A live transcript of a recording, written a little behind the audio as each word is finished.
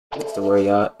What's the word,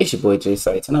 y'all? It's your boy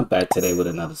Jsitez, and I'm back today with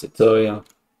another tutorial.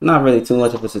 Not really too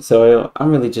much of a tutorial.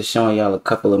 I'm really just showing y'all a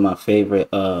couple of my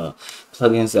favorite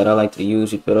plugins that I like to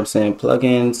use. You feel what I'm saying?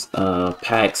 Plugins,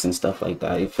 packs, and stuff like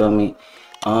that. You feel me?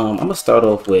 I'm gonna start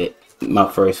off with my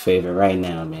first favorite right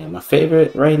now, man. My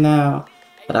favorite right now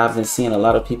that I've been seeing a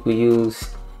lot of people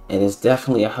use, and it's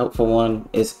definitely a helpful one,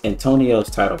 is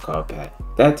Antonio's title card pack.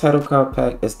 That title card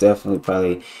pack is definitely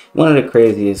probably one of the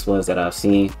craziest ones that I've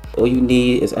seen. All you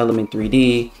need is Element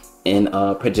 3D and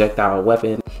projectile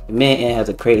weapon. The man has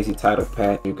a crazy title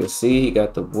pack. You can see he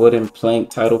got the wooden plank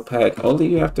title pack. All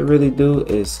you have to really do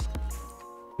is,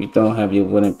 you don't have your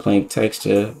wooden plank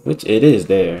texture, which it is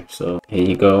there. So here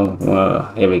you go.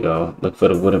 Here we go. Look for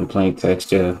the wooden plank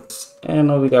texture. And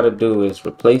all we got to do is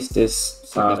replace this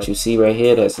file that you see right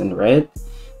here that's in red.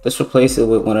 Let's replace it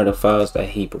with one of the files that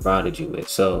he provided you with.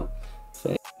 So,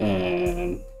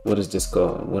 and what is this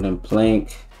called? Wooden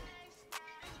plank.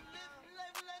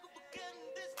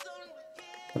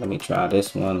 Let me try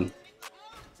this one.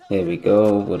 There we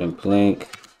go, wooden plank.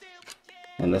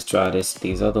 And let's try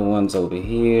these other ones over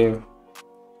here.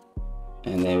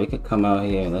 And then we could come out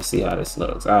here and let's see how this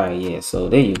looks. All right, yeah, so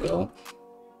there you go.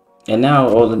 And now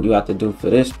all that you have to do for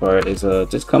this part is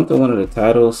just come to one of the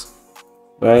titles,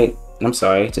 right? I'm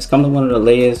sorry, just come to one of the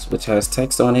layers which has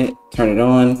text on it, turn it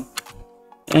on,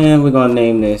 and we're gonna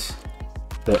name this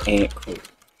the Ant Crew.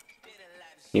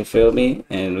 You feel me?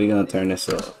 And we're gonna turn this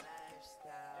off.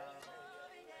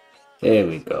 There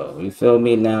we go. You feel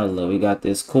me? Now look, we got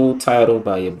this cool title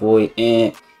by your boy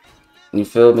Ant. You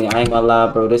feel me? I ain't gonna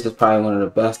lie, bro. This is probably one of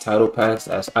the best title packs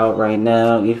that's out right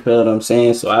now. You feel what I'm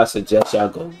saying? So I suggest y'all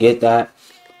go get that.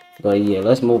 But yeah,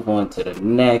 let's move on to the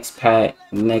next pack,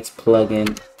 next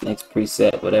plugin, next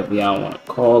preset, whatever y'all want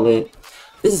to call it.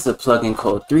 This is a plugin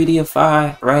called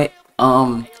 3Dify, right?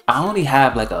 I only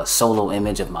have like a solo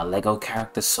image of my Lego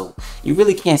character, so you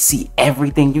really can't see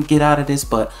everything you get out of this,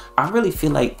 but I really feel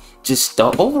like just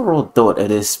the overall thought of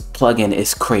this plugin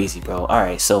is crazy, bro. All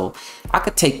right, so I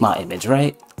could take my image,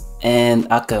 right? And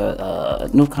I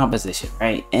could new composition,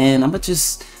 right? And I'm gonna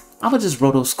just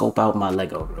rotoscope out my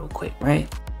Lego real quick,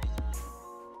 right?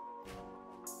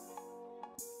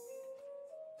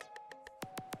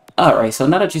 Alright, so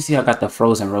now that you see I got the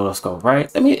frozen rotoscope, right?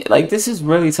 I mean, like, this is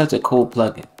really such a cool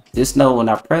plugin. Just know when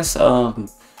I press the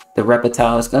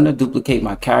reptile, it's gonna duplicate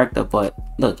my character, but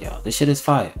look, y'all, this shit is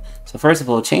fire. So first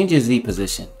of all, change your Z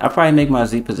position. I probably make my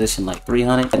Z position like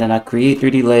 300, and then I create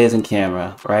 3D layers in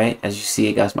camera, right? As you see,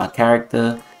 it got my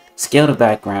character. Scale the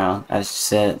background, as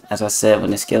I said,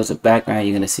 when it scales the background,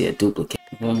 you're gonna see a duplicate.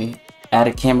 You feel me? Add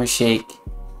a camera shake,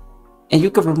 and you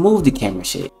can remove the camera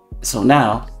shake. So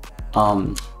now,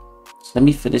 let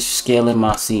me finish scaling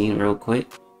my scene real quick,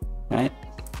 right?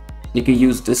 You can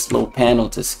use this little panel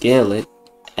to scale it,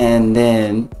 and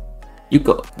then you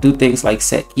go do things like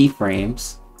set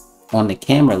keyframes on the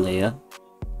camera layer,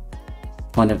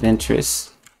 point of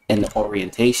interest, and the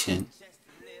orientation,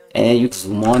 and you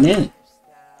zoom on in.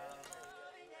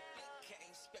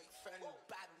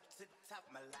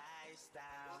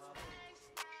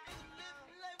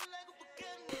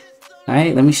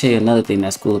 Alright, let me show you another thing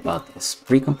that's cool about this.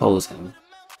 Pre-compose him.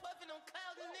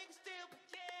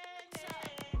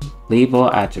 Leave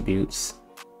all attributes.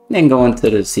 Then go into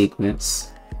the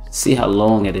sequence. See how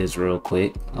long it is real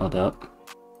quick. Hold up.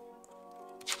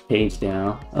 Page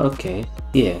down. Okay.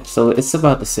 Yeah, so it's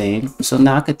about the same. So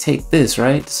now I could take this,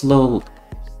 right? This little...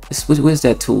 where's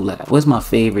that tool at? Where's my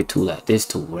favorite tool at? This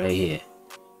tool right here.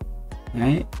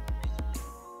 Alright?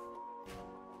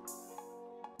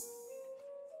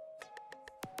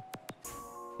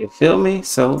 You feel me?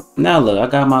 So now look, I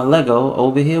got my Lego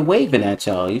over here waving at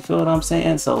y'all. You feel what I'm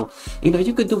saying? So, you know,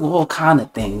 you could do all kind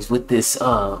of things with this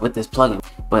plugin.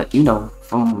 But you know,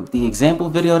 from the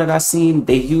example video that I seen,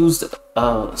 they used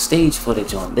stage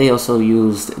footage on. They also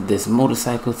used this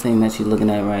motorcycle thing that you're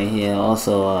looking at right here.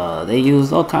 Also, they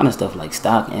used all kind of stuff like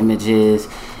stock images.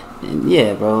 And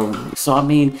yeah, bro. So I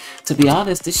mean, to be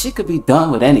honest, this shit could be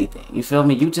done with anything. You feel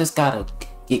me? You just gotta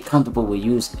get comfortable with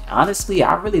using it. Honestly,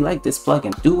 I really like this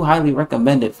plugin. Do highly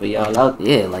recommend it for y'all out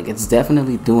there. Like, it's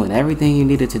definitely doing everything you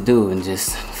needed to do in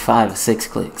just 5 or 6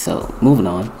 clicks. So moving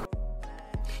on.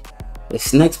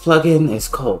 This next plugin is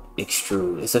called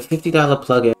Extrude. It's a $50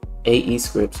 plugin. AE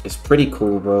scripts. It's pretty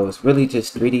cool, bro. It's really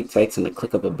just 3D text and the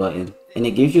click of a button, and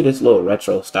it gives you this little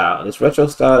retro style. This retro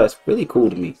style that's really cool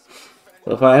to me.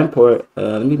 So if I import,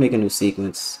 let me make a new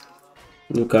sequence,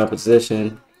 new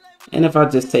composition. And if I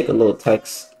just take a little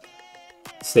text,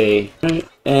 say,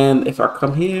 and if I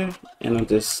come here and I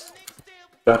just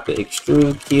drop the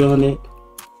extrude key on it,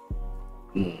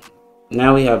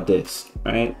 now we have this,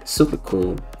 right? Super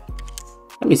cool.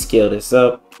 Let me scale this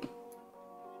up.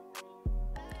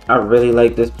 I really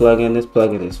like this plugin. This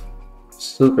plugin is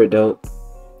super dope.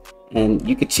 And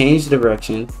you could change the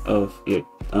direction of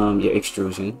your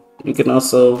extrusion. You can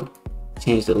also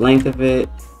change the length of it,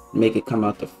 make it come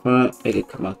out the front, make it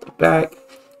come out the back.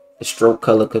 The stroke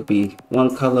color could be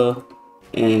one color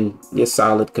and your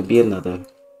solid could be another.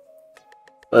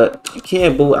 But you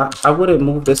can't move. I wouldn't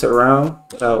move this around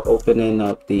without opening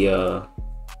up the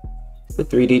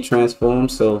 3D transform.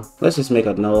 So let's just make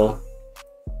a null,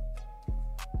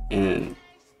 and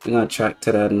we're gonna track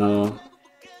to that null.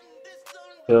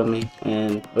 Feel me?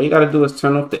 And all you gotta do is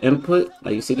turn off the input.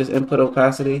 Like you see this input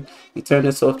opacity. You turn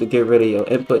this off to get rid of your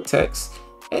input text,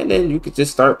 and then you could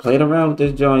just start playing around with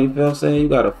this joint. You feel what I'm saying? You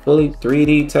got a fully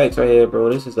 3D text right here, bro.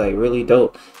 This is like really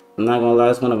dope. I'm not gonna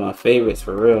lie, it's one of my favorites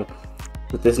for real.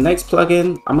 With this next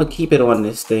plugin, I'm gonna keep it on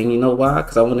this thing. You know why?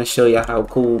 Because I want to show you how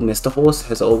cool Mr. Horse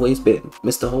has always been.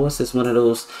 Mr. Horse is one of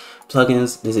those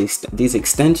plugins, these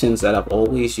extensions that I've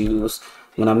always used.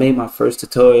 When I made my first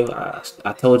tutorial,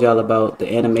 I told y'all about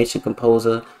the animation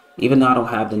composer. Even though I don't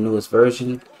have the newest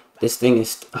version, this thing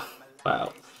is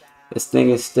wow. This thing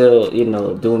is still, you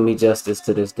know, doing me justice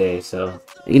to this day. So,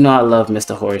 you know, I love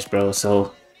Mr. Horse, bro.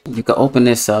 So you can open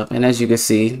this up, and as you can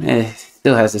see,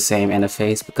 still has the same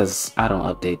interface because I don't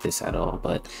update this at all.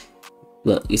 But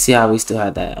look, you see how we still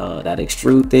have that that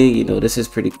extrude thing. You know, this is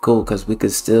pretty cool because we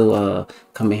could still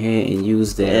come in here and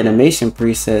use the animation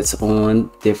presets on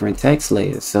different text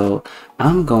layers. So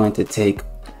I'm going to take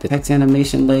the text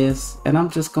animation layers and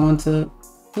I'm just going to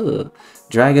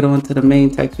drag it onto the main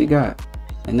text we got.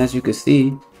 And as you can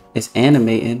see, it's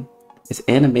animating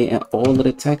all of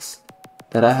the text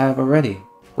that I have already.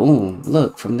 Boom,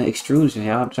 look, from the extrusion,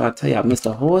 y'all. I'm trying to tell y'all,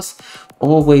 Mr. Horse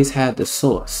always had the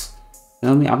source. You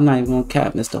know what I mean? I'm not even gonna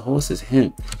cap. Mr. Horse is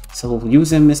him. So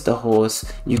using Mr. Horse,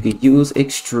 you could use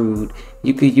extrude.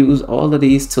 You could use all of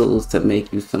these tools to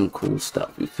make you some cool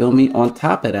stuff. You feel me? On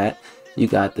top of that, you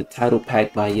got the title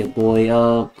pack by your boy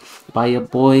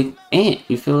Ant.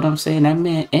 You feel what I'm saying? That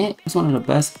man Ant is one of the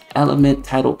best element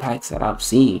title packs that I've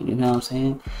seen. You know what I'm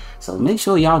saying? So make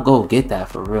sure y'all go get that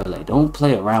for real. Like, don't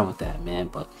play around with that, man.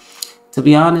 But to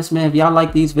be honest, man, if y'all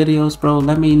like these videos, bro,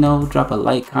 let me know. Drop a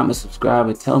like, comment, subscribe,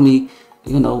 and tell me,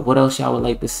 you know, what else y'all would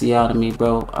like to see out of me,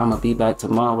 bro. I'm gonna be back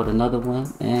tomorrow with another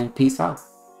one, and peace out.